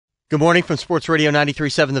Good morning from Sports Radio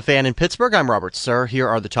 93.7 The Fan in Pittsburgh. I'm Robert Sir. Here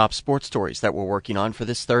are the top sports stories that we're working on for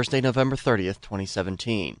this Thursday, November 30th,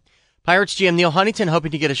 2017. Pirates GM Neil Huntington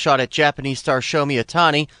hoping to get a shot at Japanese star Shohei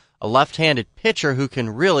Ohtani, a left-handed pitcher who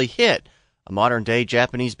can really hit. A modern-day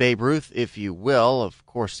Japanese Babe Ruth, if you will. Of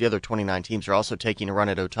course, the other 29 teams are also taking a run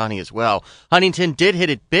at Ohtani as well. Huntington did hit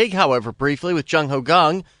it big, however, briefly with Jung Ho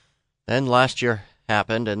Kang. Then last year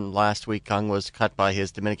happened, and last week Kang was cut by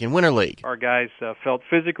his Dominican Winter League. Our guys felt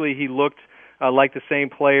physically he looked like the same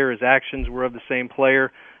player. His actions were of the same player,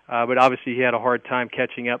 but obviously he had a hard time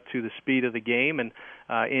catching up to the speed of the game. And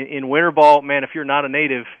in winter ball, man, if you're not a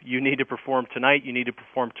native, you need to perform tonight. You need to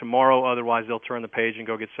perform tomorrow. Otherwise, they'll turn the page and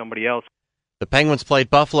go get somebody else. The Penguins played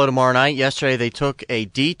Buffalo tomorrow night. Yesterday, they took a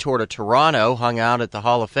detour to Toronto, hung out at the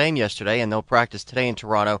Hall of Fame yesterday, and they'll practice today in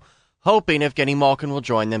Toronto, hoping Evgeny Malkin will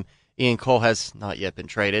join them. Ian Cole has not yet been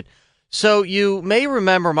traded. So you may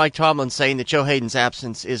remember Mike Tomlin saying that Joe Hayden's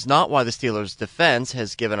absence is not why the Steelers' defense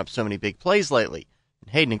has given up so many big plays lately. And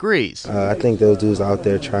Hayden agrees. I think those dudes out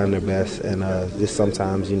there trying their best, and just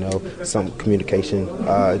sometimes, some communication,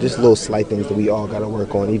 just little slight things that we all got to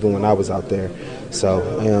work on, even when I was out there. So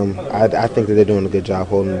I think that they're doing a good job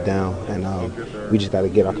holding it down, and we just got to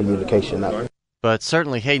get our communication up. But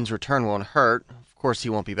certainly Hayden's return won't hurt. Of course,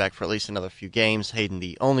 he won't be back for at least another few games. Hayden,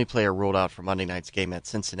 the only player ruled out for Monday night's game at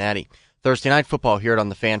Cincinnati. Thursday night football here on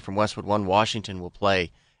the Fan from Westwood One. Washington will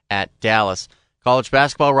play at Dallas. College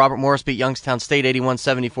basketball, Robert Morris beat Youngstown State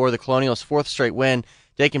 81-74, the Colonials' fourth straight win.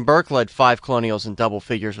 Dakin Burke led 5 Colonials in double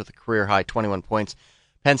figures with a career-high 21 points.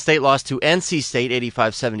 Penn State lost to NC State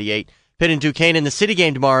 85-78. Pitt and Duquesne in the City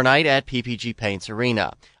game tomorrow night at PPG Paints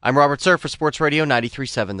Arena. I'm Robert Sir for Sports Radio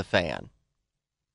 93.7 The Fan.